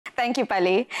Thank you,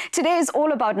 Pali. Today is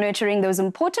all about nurturing those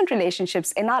important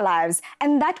relationships in our lives,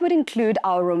 and that would include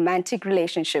our romantic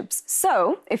relationships.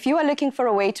 So, if you are looking for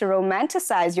a way to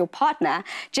romanticize your partner,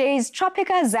 Jay's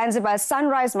Tropica Zanzibar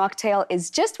Sunrise Mocktail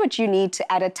is just what you need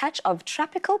to add a touch of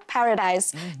tropical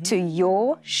paradise to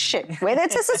your ship. Whether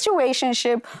it's a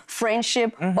situationship,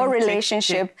 friendship, or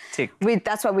relationship,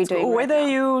 that's what we're doing. Or whether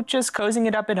you're just cozying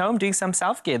it up at home, doing some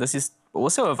self-care, this is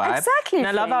also a vibe. Exactly. And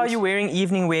I love how you're wearing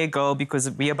evening wear, girl, because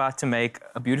we're about to make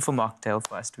a beautiful mocktail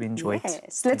for us to enjoy.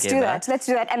 Yes, let's do that. Let's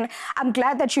do that. And I'm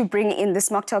glad that you bring in this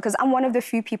mocktail because I'm one of the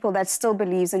few people that still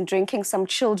believes in drinking some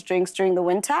chilled drinks during the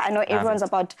winter. I know everyone's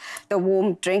about the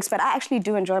warm drinks, but I actually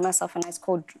do enjoy myself a nice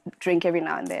cold drink every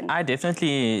now and then. I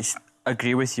definitely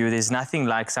agree with you. There's nothing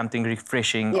like something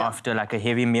refreshing after like a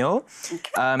heavy meal.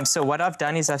 Okay. So what I've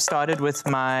done is I've started with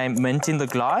my mint in the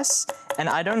glass, and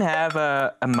I don't have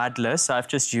a muddler, so I've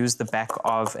just used the back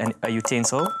of a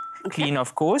utensil, clean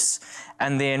of course,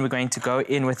 and then we're going to go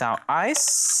in with our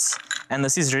ice, and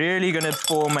this is really going to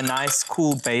form a nice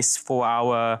cool base for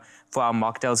our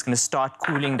mocktail. It's going to start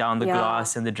cooling down the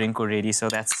glass and the drink already, so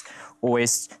that's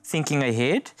always thinking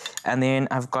ahead. And then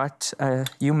I've got a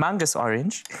humongous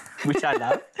orange, which I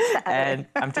love, and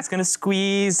I'm just going to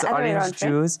squeeze the orange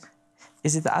juice.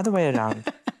 Is it the other way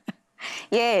around?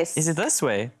 Yes. Is it this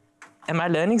way? Am I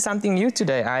learning something new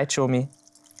today? Show me.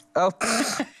 Oh.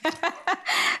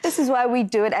 This is why we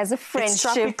do it as a friendship. It's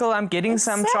tropical. I'm getting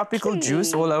some tropical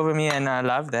juice all over me, and I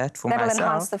love that for myself. That'll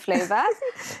enhance the flavour.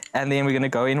 And then we're going to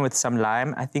go in with some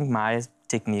lime. I think my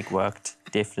technique worked,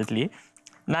 definitely.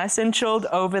 Nice and chilled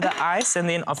over the ice. And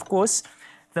then, of course,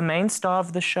 the main star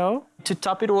of the show. To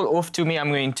top it all off to me, I'm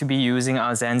going to be using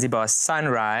our Zanzibar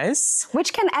Sunrise.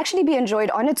 Which can actually be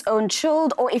enjoyed on its own,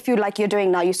 chilled, or if you like you're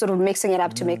doing now, you're sort of mixing it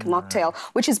up to make a mocktail,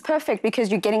 which is perfect because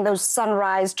you're getting those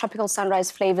sunrise, tropical sunrise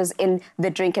flavors in the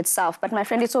drink itself. But my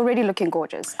friend, it's already looking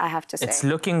gorgeous, I have to say. It's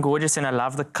looking gorgeous and I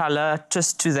love the color.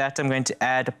 Just to that, I'm going to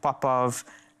add a pop of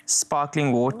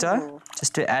sparkling water,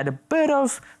 just to add a bit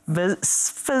of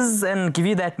fizz and give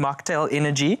you that mocktail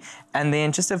energy. And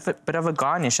then just a bit of a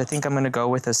garnish. I think I'm going to go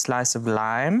with a slice of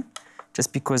lime,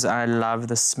 just because I love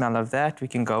the smell of that. We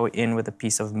can go in with a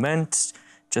piece of mint,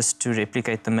 just to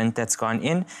replicate the mint that's gone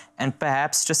in. And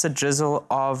perhaps just a drizzle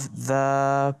of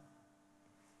the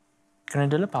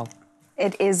granadilla pulp.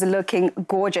 It is looking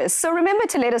gorgeous. So remember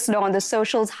to let us know on the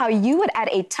socials how you would add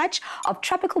a touch of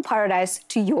tropical paradise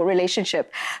to your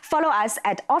relationship. Follow us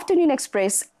at Afternoon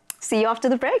Express. See you after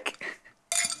the break.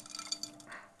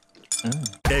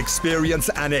 Experience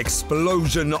an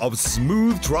explosion of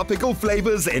smooth tropical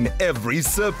flavors in every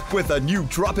sip with a new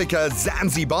Tropica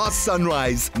Zanzibar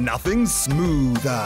Sunrise. Nothing smoother.